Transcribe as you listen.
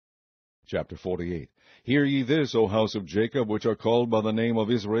Chapter 48. Hear ye this, O house of Jacob, which are called by the name of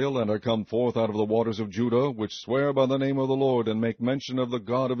Israel, and are come forth out of the waters of Judah, which swear by the name of the Lord, and make mention of the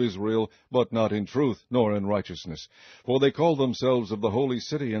God of Israel, but not in truth, nor in righteousness. For they call themselves of the holy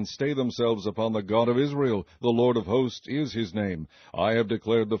city, and stay themselves upon the God of Israel. The Lord of hosts is his name. I have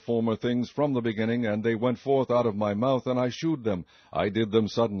declared the former things from the beginning, and they went forth out of my mouth, and I shewed them. I did them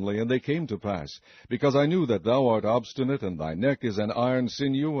suddenly, and they came to pass. Because I knew that thou art obstinate, and thy neck is an iron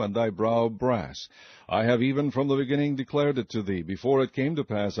sinew, and thy brow brass. I have even from the beginning declared it to thee. Before it came to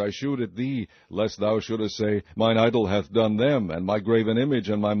pass, I shewed it thee, lest thou shouldest say, Mine idol hath done them, and my graven image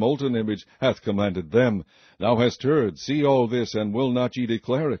and my molten image hath commanded them. Thou hast heard, see all this, and will not ye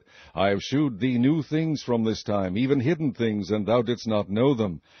declare it? I have shewed thee new things from this time, even hidden things, and thou didst not know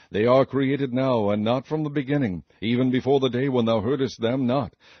them. They are created now, and not from the beginning, even before the day when thou heardest them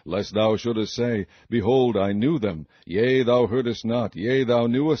not, lest thou shouldest say, Behold, I knew them. Yea, thou heardest not, yea, thou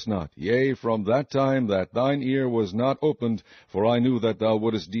knewest not, yea, from that time that thine ear was not opened, for I knew that thou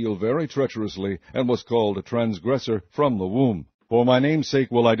wouldest deal very treacherously, and was called a transgressor from the womb. For my name's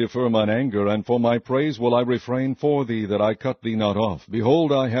sake will I defer mine anger, and for my praise will I refrain for thee, that I cut thee not off.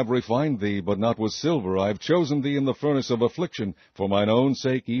 Behold, I have refined thee, but not with silver. I have chosen thee in the furnace of affliction. For mine own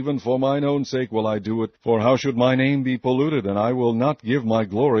sake, even for mine own sake will I do it. For how should my name be polluted, and I will not give my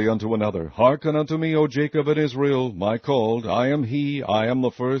glory unto another? Hearken unto me, O Jacob and Israel, my called. I am he, I am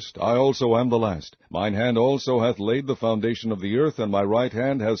the first, I also am the last. Mine hand also hath laid the foundation of the earth, and my right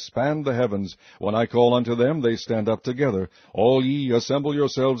hand hath spanned the heavens. When I call unto them, they stand up together. All ye assemble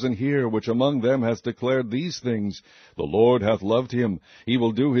yourselves and hear, which among them hath declared these things. The Lord hath loved him. He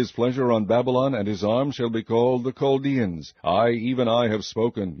will do his pleasure on Babylon, and his arm shall be called the Chaldeans. I, even I, have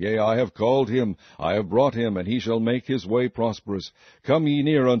spoken. Yea, I have called him. I have brought him, and he shall make his way prosperous. Come ye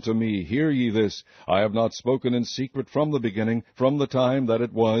near unto me, hear ye this. I have not spoken in secret from the beginning, from the time that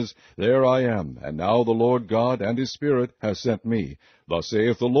it was. There I am, and now the Lord God and his Spirit has sent me. Thus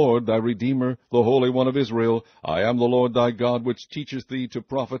saith the Lord, thy Redeemer, the Holy One of Israel, I am the Lord thy God, which teacheth thee to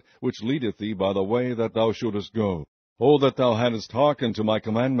profit, which leadeth thee by the way that thou shouldest go. O that thou hadst hearkened to my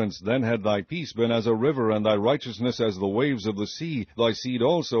commandments, then had thy peace been as a river, and thy righteousness as the waves of the sea. Thy seed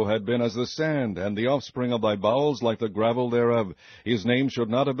also had been as the sand, and the offspring of thy bowels like the gravel thereof. His name should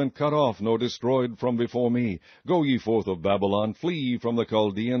not have been cut off, nor destroyed from before me. Go ye forth of Babylon, flee ye from the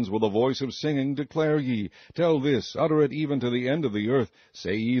Chaldeans, with a voice of singing declare ye. Tell this, utter it even to the end of the earth.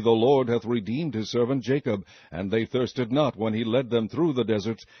 Say ye, the Lord hath redeemed his servant Jacob, and they thirsted not when he led them through the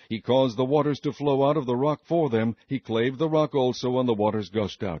deserts. He caused the waters to flow out of the rock for them. He clave the rock also, and the waters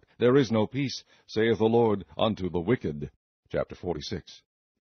gushed out. There is no peace, saith the Lord, unto the wicked. Chapter 46.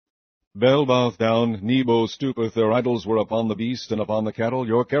 Bel boweth down, Nebo stoopeth, their idols were upon the beast and upon the cattle.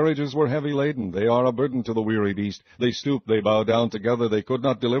 Your carriages were heavy laden, they are a burden to the weary beast. They stoop, they bow down together, they could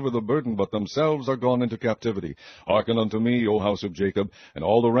not deliver the burden, but themselves are gone into captivity. Hearken unto me, O house of Jacob, and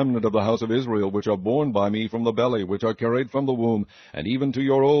all the remnant of the house of Israel, which are born by me from the belly, which are carried from the womb. And even to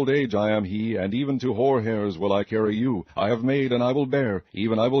your old age I am he, and even to hoar hairs will I carry you. I have made, and I will bear,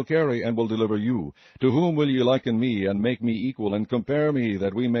 even I will carry, and will deliver you. To whom will ye liken me, and make me equal, and compare me,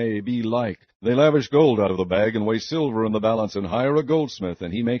 that we may be like? They lavish gold out of the bag, and weigh silver in the balance, and hire a goldsmith,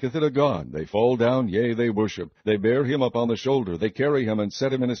 and he maketh it a god. They fall down, yea, they worship. They bear him upon the shoulder, they carry him, and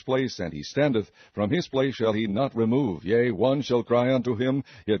set him in his place, and he standeth. From his place shall he not remove. Yea, one shall cry unto him,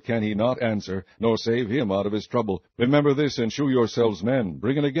 yet can he not answer, nor save him out of his trouble. Remember this, and shew yourselves men.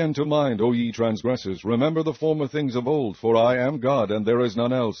 Bring it again to mind, O ye transgressors. Remember the former things of old, for I am God, and there is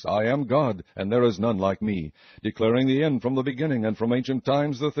none else. I am God, and there is none like me, declaring the end from the beginning, and from ancient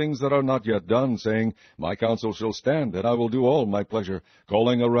times the things that are not yet done, saying, My counsel shall stand, and I will do all my pleasure,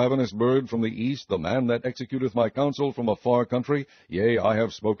 calling a ravenous bird from the east, the man that executeth my counsel from a far country. Yea, I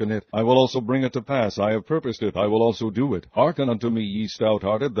have spoken it. I will also bring it to pass. I have purposed it. I will also do it. Hearken unto me, ye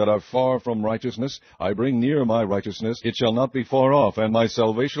stout-hearted, that are far from righteousness. I bring near my righteousness. It shall not be far off, and my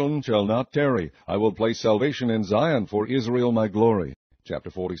salvation shall not tarry. I will place salvation in Zion, for Israel my glory.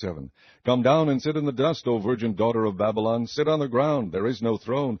 Chapter 47. Come down and sit in the dust, O virgin daughter of Babylon. Sit on the ground, there is no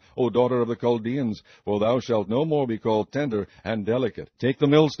throne, O daughter of the Chaldeans, for thou shalt no more be called tender and delicate. Take the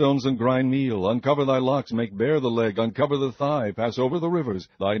millstones and grind meal, uncover thy locks, make bare the leg, uncover the thigh, pass over the rivers.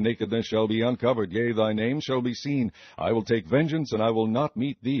 Thy nakedness shall be uncovered, yea, thy name shall be seen. I will take vengeance, and I will not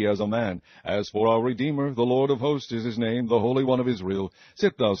meet thee as a man. As for our Redeemer, the Lord of hosts is his name, the Holy One of Israel.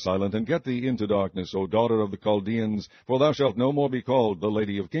 Sit thou silent, and get thee into darkness, O daughter of the Chaldeans, for thou shalt no more be called called the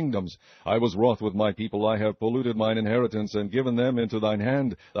Lady of Kingdoms. I was wroth with my people, I have polluted mine inheritance, and given them into thine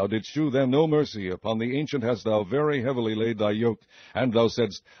hand. Thou didst shew them no mercy, upon the ancient hast thou very heavily laid thy yoke. And thou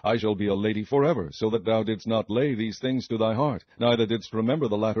saidst, I shall be a lady forever, so that thou didst not lay these things to thy heart, neither didst remember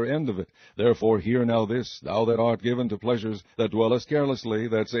the latter end of it. Therefore hear now this, thou that art given to pleasures, that dwellest carelessly,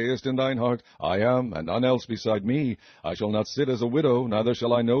 that sayest in thine heart, I am, and none else beside me. I shall not sit as a widow, neither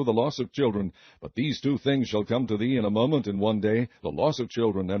shall I know the loss of children. But these two things shall come to thee in a moment, in one day, the loss of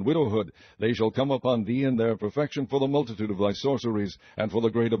children and widowhood. They shall come upon thee in their perfection for the multitude of thy sorceries, and for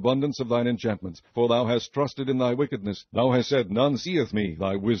the great abundance of thine enchantments. For thou hast trusted in thy wickedness. Thou hast said, None seeth me.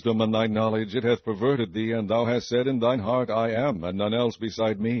 Thy wisdom and thy knowledge, it hath perverted thee, and thou hast said in thine heart, I am, and none else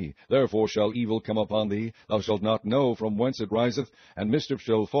beside me. Therefore shall evil come upon thee. Thou shalt not know from whence it riseth, and mischief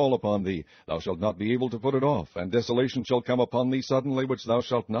shall fall upon thee. Thou shalt not be able to put it off, and desolation shall come upon thee suddenly, which thou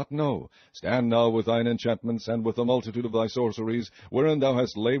shalt not know. Stand now with thine enchantments, and with the multitude of thy sorceries, wherein thou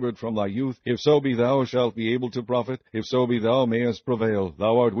hast labored from thy youth. If so be thou shalt be able to profit, if so be thou mayest prevail.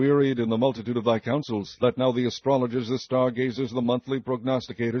 Thou art wearied in the multitude of thy counsels. Let now the astrologers, the stargazers, the monthly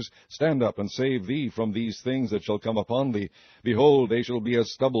prognosticators, stand up and save thee from these things that shall come upon thee. Behold, they shall be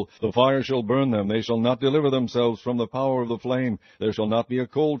as stubble. The fire shall burn them. They shall not deliver themselves from the power of the flame. There shall not be a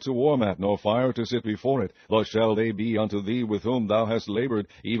coal to warm at, nor fire to sit before it. Thus shall they be unto thee with whom thou hast labored,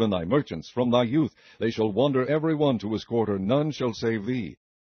 even thy merchants, from thy youth. They shall wander every one to his quarter. None shall save thee.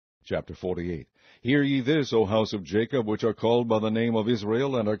 Chapter 48. Hear ye this, O house of Jacob, which are called by the name of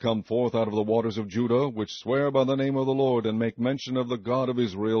Israel, and are come forth out of the waters of Judah, which swear by the name of the Lord, and make mention of the God of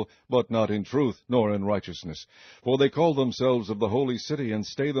Israel, but not in truth, nor in righteousness. For they call themselves of the holy city, and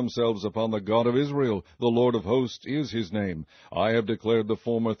stay themselves upon the God of Israel. The Lord of hosts is his name. I have declared the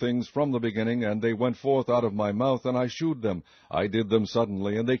former things from the beginning, and they went forth out of my mouth, and I shewed them. I did them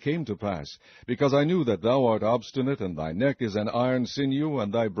suddenly, and they came to pass. Because I knew that thou art obstinate, and thy neck is an iron sinew,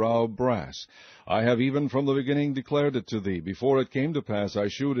 and thy brow brass. I have even from the beginning declared it to thee. Before it came to pass, I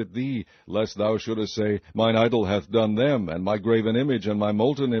shewed it thee, lest thou shouldest say, Mine idol hath done them, and my graven image and my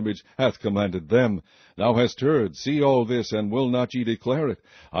molten image hath commanded them. Thou hast heard, see all this, and will not ye declare it?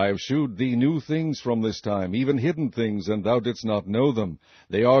 I have shewed thee new things from this time, even hidden things, and thou didst not know them.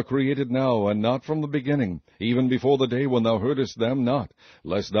 They are created now, and not from the beginning, even before the day when thou heardest them not,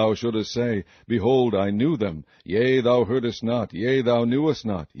 lest thou shouldest say, Behold, I knew them. Yea, thou heardest not, yea, thou knewest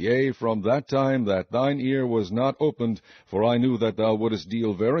not, yea, from that time that thine ear was not opened, for I knew that thou wouldest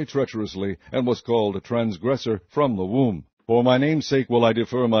deal very treacherously, and was called a transgressor from the womb. For my name's sake will I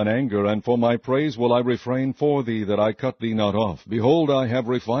defer mine anger, and for my praise will I refrain for thee, that I cut thee not off. Behold, I have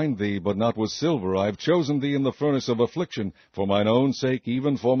refined thee, but not with silver. I have chosen thee in the furnace of affliction. For mine own sake,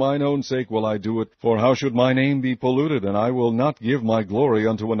 even for mine own sake will I do it. For how should my name be polluted, and I will not give my glory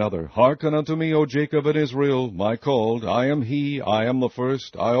unto another? Hearken unto me, O Jacob and Israel, my called. I am he, I am the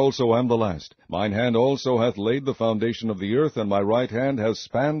first, I also am the last. Mine hand also hath laid the foundation of the earth, and my right hand hath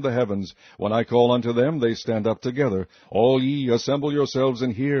spanned the heavens. When I call unto them, they stand up together. All ye, assemble yourselves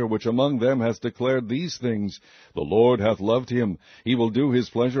and hear, which among them hath declared these things. The Lord hath loved him. He will do his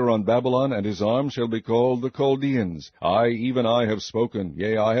pleasure on Babylon, and his arm shall be called the Chaldeans. I, even I, have spoken.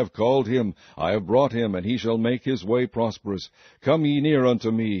 Yea, I have called him. I have brought him, and he shall make his way prosperous. Come ye near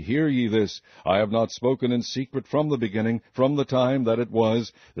unto me. Hear ye this. I have not spoken in secret from the beginning, from the time that it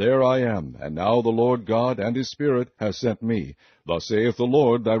was. There I am. And now the Lord God and his Spirit has sent me. Thus saith the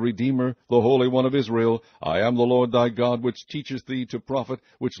Lord thy Redeemer, the Holy One of Israel, I am the Lord thy God, which teacheth thee to profit,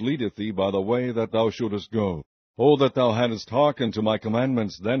 which leadeth thee by the way that thou shouldest go. O that thou hadst hearkened to my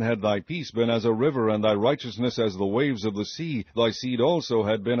commandments, then had thy peace been as a river, and thy righteousness as the waves of the sea. Thy seed also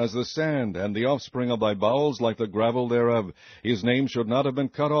had been as the sand, and the offspring of thy bowels like the gravel thereof. His name should not have been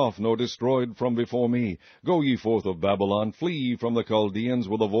cut off, nor destroyed from before me. Go ye forth of Babylon, flee ye from the Chaldeans,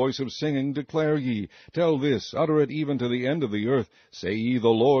 with a voice of singing declare ye. Tell this, utter it even to the end of the earth. Say ye, the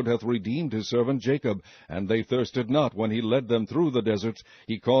Lord hath redeemed his servant Jacob, and they thirsted not when he led them through the deserts.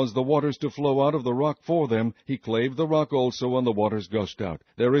 He caused the waters to flow out of the rock for them. He clave the rock also, and the waters gushed out.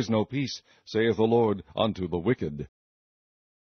 There is no peace, saith the Lord, unto the wicked.